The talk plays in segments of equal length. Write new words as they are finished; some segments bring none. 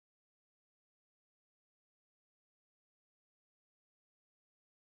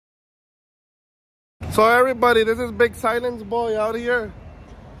So everybody, this is Big Silence Boy out here.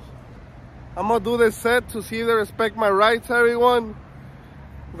 I'm gonna do this set to see if they respect my rights, everyone.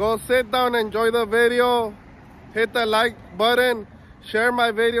 Go sit down, enjoy the video, hit the like button, share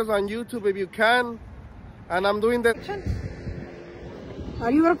my videos on YouTube if you can. And I'm doing this.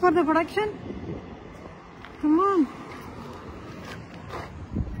 Are you work for the production? Come on.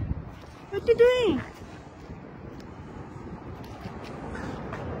 What you doing?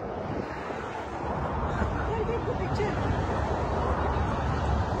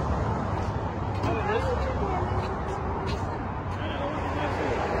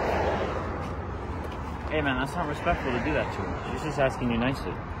 Hey man, that's not respectful to do that to her. She's just asking you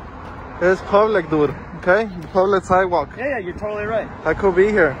nicely. It's public, dude, okay? Public sidewalk. Yeah, you're totally right. I could be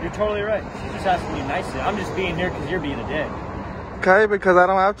here. You're totally right. She's just asking you nicely. I'm just being here because you're being a dick. Okay, because I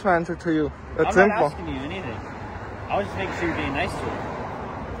don't have to answer to you. It's simple. I'm not asking you anything. I was just making sure you're being nice to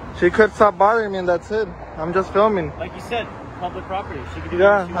her. She could stop bothering me and that's it. I'm just filming. Like you said, public property. She could do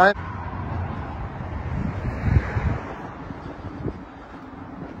whatever she wants.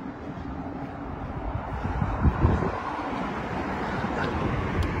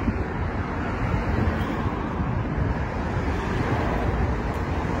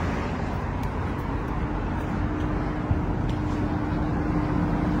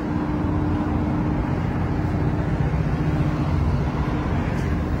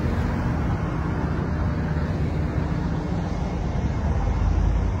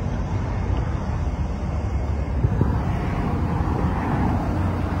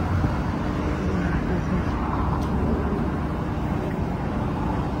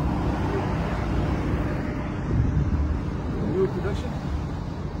 Production.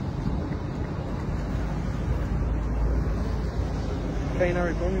 Can you not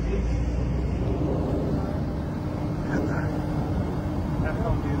record me, please?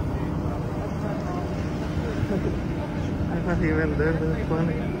 I'm not even there. That's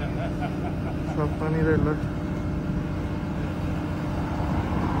funny. So funny they look.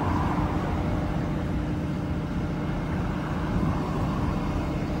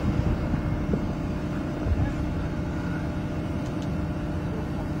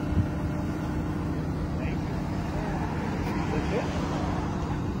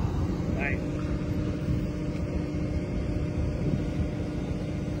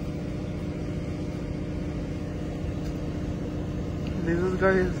 These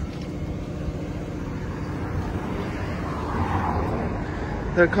guys,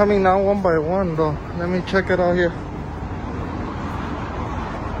 they're coming now one by one though. Let me check it out here.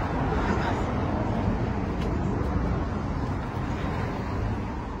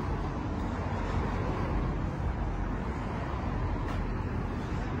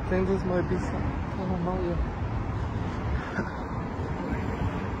 I think this might be some, I don't know yet.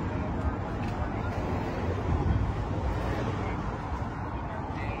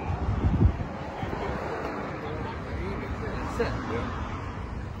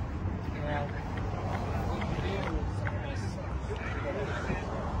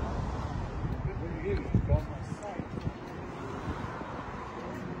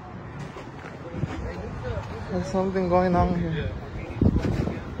 There's something going on here.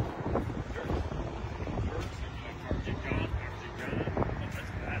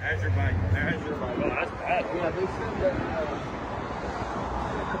 There's your bike. There's your bike. Oh, that's bad. Yeah, they said that.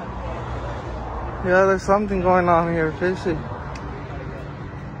 Yeah, there's something going on here, fishy.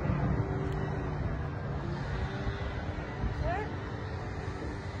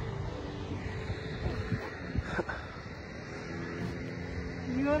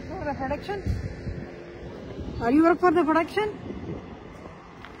 You work for the production? Are you work for the production?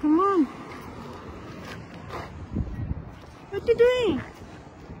 Come on. What you doing?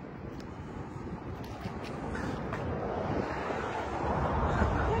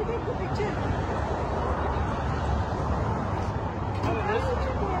 Can I take the picture?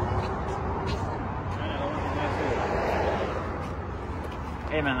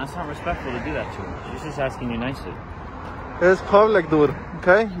 Hey man, that's not respectful to do that to her. She's just asking you nicely. It's public, dude,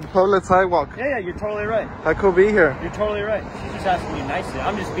 okay? Public sidewalk. Yeah, you're totally right. I could be here. You're totally right. She's just asking you nicely.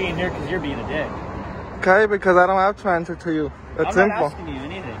 I'm just being here because you're being a dick. Okay, because I don't have to answer to you. It's simple. I'm not asking you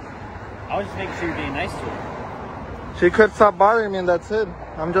anything. I was just making sure you're being nice to her. She could stop bothering me and that's it.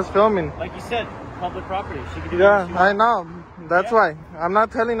 I'm just filming. Like you said, public property. She could do whatever she wants. I know. That's why. I'm not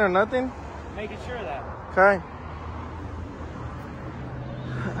telling her nothing. Making sure of that. Okay.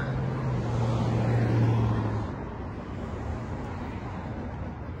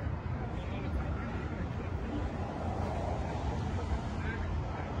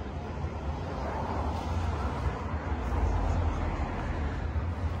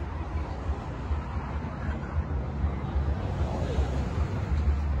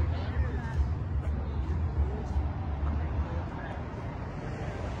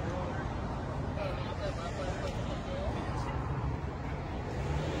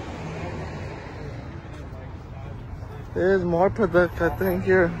 There's more product, I think,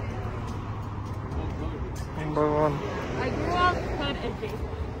 here. Number one. I grew up fat edgy.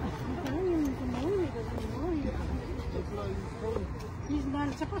 He's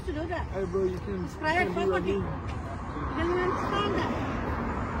not supposed to do that. Hey, bro, you can. It's private property. He doesn't understand that.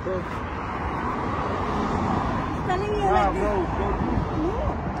 Bro. He's telling you Nah, like bro, this. bro. No.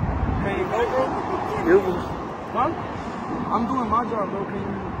 Can you go, bro? You, Huh? I'm doing my job, bro. Can you? You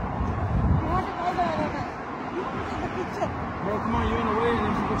want to go there or not? You want to take the picture. Bro, come on, you're in the way, and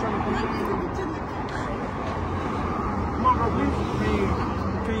then people trying to You come want to in. take the picture like that. Come on, bro, please.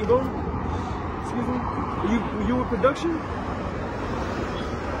 Can you go? Excuse me? You with production? You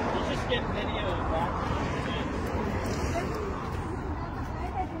just get video of that.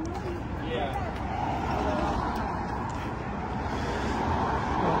 Yeah.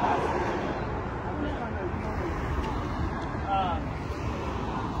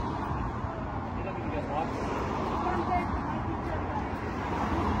 You don't think you guys watch?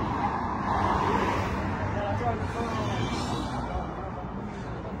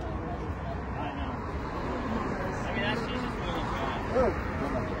 I know.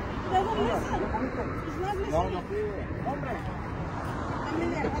 I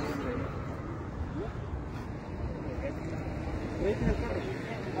mean, that's just really bad. He doesn't listen. He's not listening.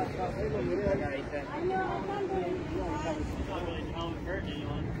 Come in there. I know, I can't do it. It's not really hurting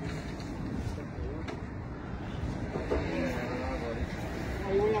anyone.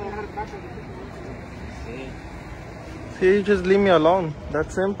 see, you just leave me alone.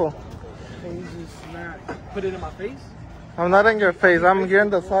 That's simple. Can you just not put it in my face? I'm not in your face. I'm here on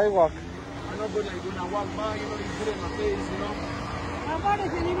the sidewalk. I know, but like when I walk by, you know, you put it in my face, you know? How about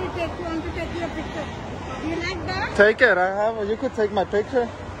if anybody want to take your picture? Do you like that? Take it. I have. You could take my picture.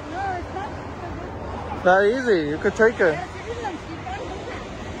 No, it's not. That easy. You could take it. They're citizens. You can't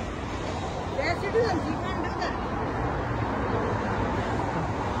do that. They're citizens. You can't do that.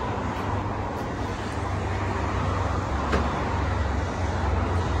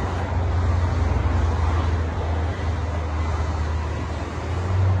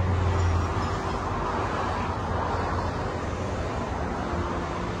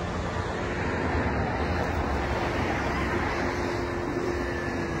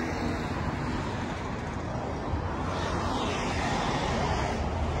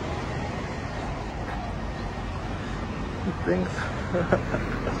 Things.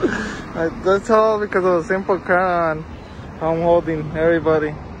 That's all because of a simple crown I'm holding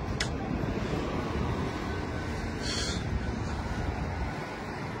everybody.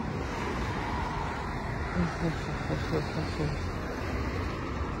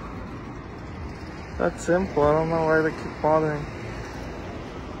 That's simple. I don't know why they keep bothering.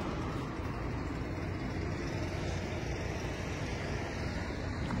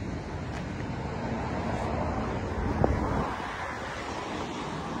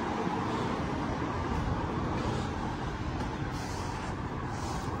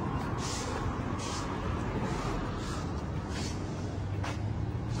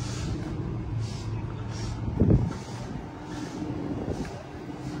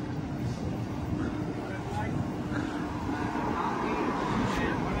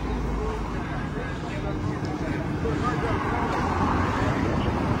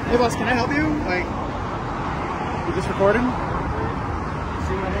 Hey boss, can I help you? Like, you just recording?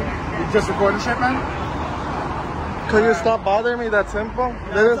 You just recording shit, man? Could you stop bothering me? That's simple.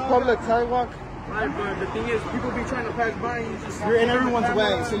 This is public sidewalk. Right, but the thing is, people be trying to pass by and you just... You're in everyone's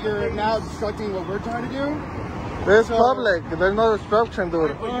way, so you're now obstructing what we're trying to do? This is public. There's no obstruction,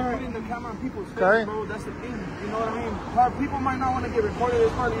 dude. But you're putting the camera on people's face, Okay. bro. That's the thing. You know what I mean? People might not want to get recorded.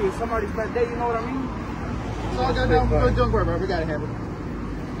 It's probably somebody's bad day. You know what I mean? It's all good now. Don't worry, bro. We got it handled.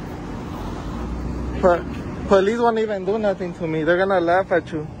 But police won't even do nothing to me. They're gonna laugh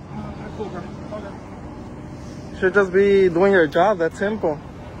at you. Cool, bro. Okay. Should just be doing your job. That's simple.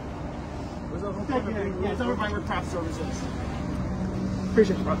 Yeah, it's over by where craft services.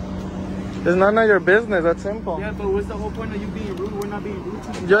 Appreciate you, bro. It's none of your business. That's simple. Yeah, but what's the whole point of you being rude? We're not being rude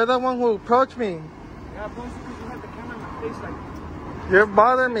to you. You're the one who approached me. Yeah, plus because you have the camera in my face, like... You're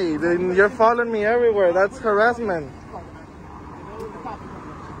bothering me. Then you're following me everywhere. That's harassment.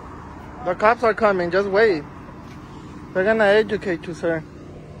 The cops are coming. Just wait. They're gonna educate you, sir.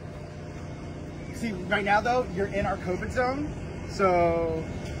 See, right now though, you're in our COVID zone, so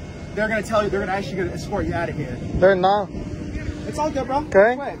they're gonna tell you, they're gonna actually gonna escort you out of here. They're not. It's all good, bro.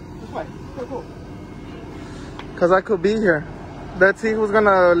 Okay. This way. Cool. Cause I could be here. Let's see who's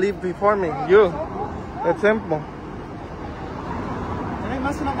gonna leave before me. You. It's simple. It ain't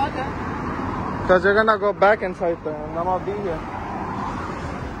messing up my day. Cause you're gonna go back inside there and I'm gonna be here.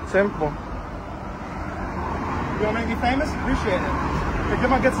 Simple. You want me to be famous? Appreciate it. Here, get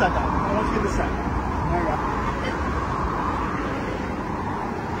my good side though. I want you to get this side. There you go.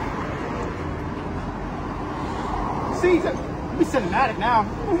 See, you'll be cinematic now.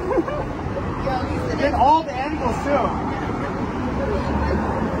 Get all the angles too.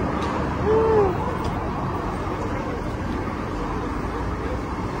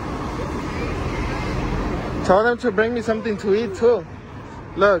 Tell them to bring me something to eat too.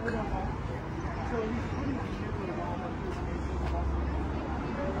 Look.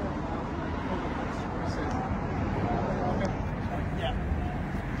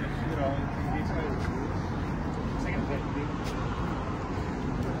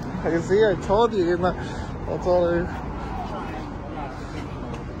 I see, I told you, that's all it is.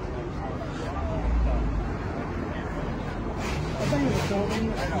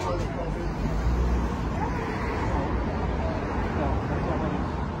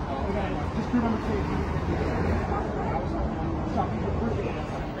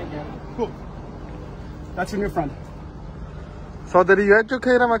 Cool. That's your new friend. So did you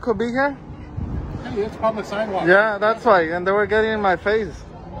educate them I could be here? Hey, it's public sidewalk. Yeah, that's why. And they were getting in my face.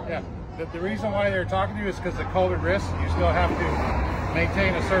 Yeah. The reason why they're talking to you is because of COVID risk. You still have to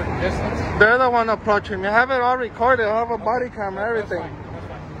maintain a certain distance. They're the one approaching me. I have it all recorded. I have a body cam and everything. That's fine. That's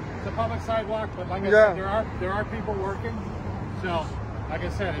fine. It's a public sidewalk, but like I said, there are people working. So, like I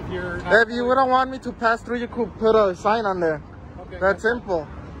said, if you're not if you wouldn't want me to pass through, you could put a sign on there. Okay, that's simple.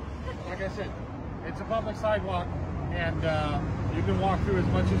 Like I said, it's a public sidewalk, and you can walk through as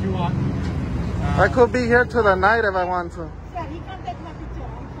much as you want. I could be here till the night if I want to. Sir, he can't take my picture.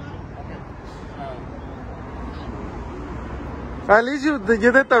 I'm sorry. Okay. At least you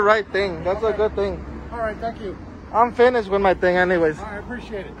did the right thing. That's a good thing. All right, thank you. I'm finished with my thing anyways. I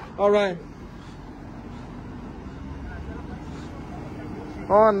appreciate it. All right.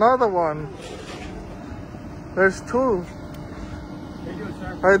 Oh, another one. There's two. How you doing,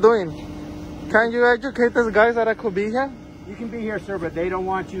 sir? How you doing? Can you educate these guys that I could be here? You can be here, sir, but they don't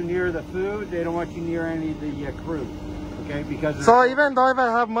want you near the food. They don't want you near any of the crew. Okay? Because So even though if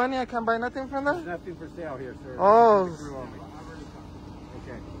I have money, I can buy nothing from there's them? nothing for sale here, sir. Oh. The crew only.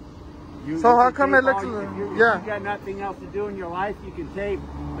 Okay. So how can come take it looks all- like- if you yeah. If you got nothing else to do in your life, you can take,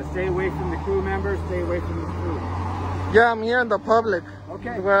 but stay away from the crew members, stay away from the crew. Yeah, I'm here in the public.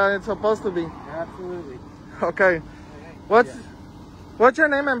 Okay. Where it's supposed to be. Absolutely. Okay. What's your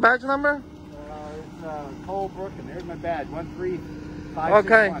name and badge number? It's Cole Brook, and there's my badge, 13561.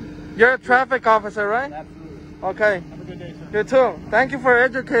 Okay. You're a traffic officer, right? Absolutely. Okay. Have a good day, sir. You too. Thank you for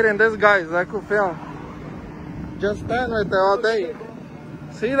educating these guys. I could film. Just stand right there all day.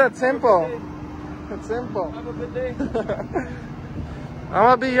 See, that's simple. It's simple. Have a good day. I'm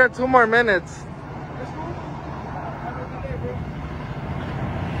gonna be here 2 more minutes.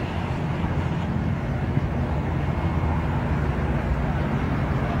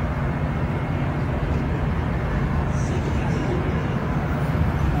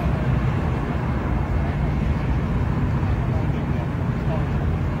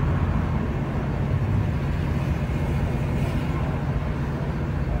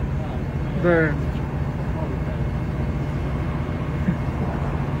 There.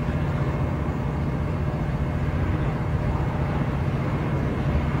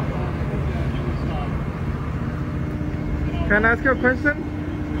 Can I ask you a question?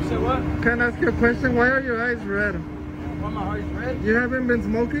 You said what? Can I ask you a question? Why are your eyes red? Why my heart is red? You haven't been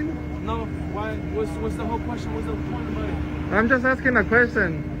smoking? No. Why? What's the whole question? What's the point about it? I'm just asking a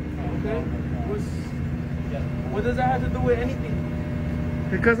question. Okay. What does that have to do with anything?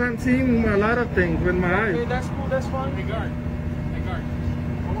 Because I'm seeing a lot of things with my Okay, eyes. that's cool. That's fine. Hey, guard. Hey, guard.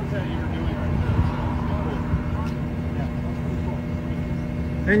 What was that you were doing right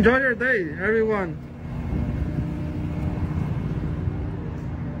now? Enjoy your day, everyone.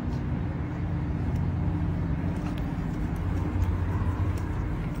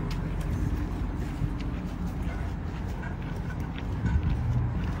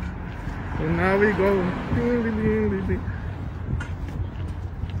 So now we go.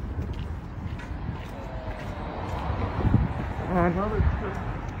 Oh, another trip.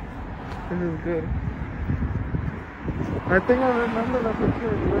 This is good. I think I remember the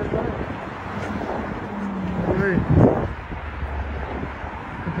picture. Where's that? Wait.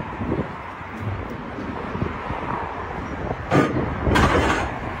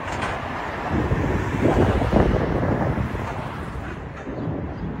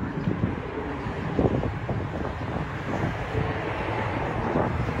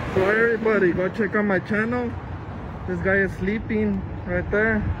 So everybody, go check out my channel. This guy is sleeping right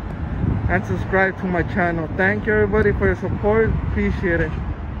there. And subscribe to my channel. Thank you everybody for your support. Appreciate it.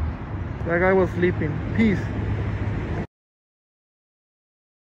 That guy was sleeping. Peace.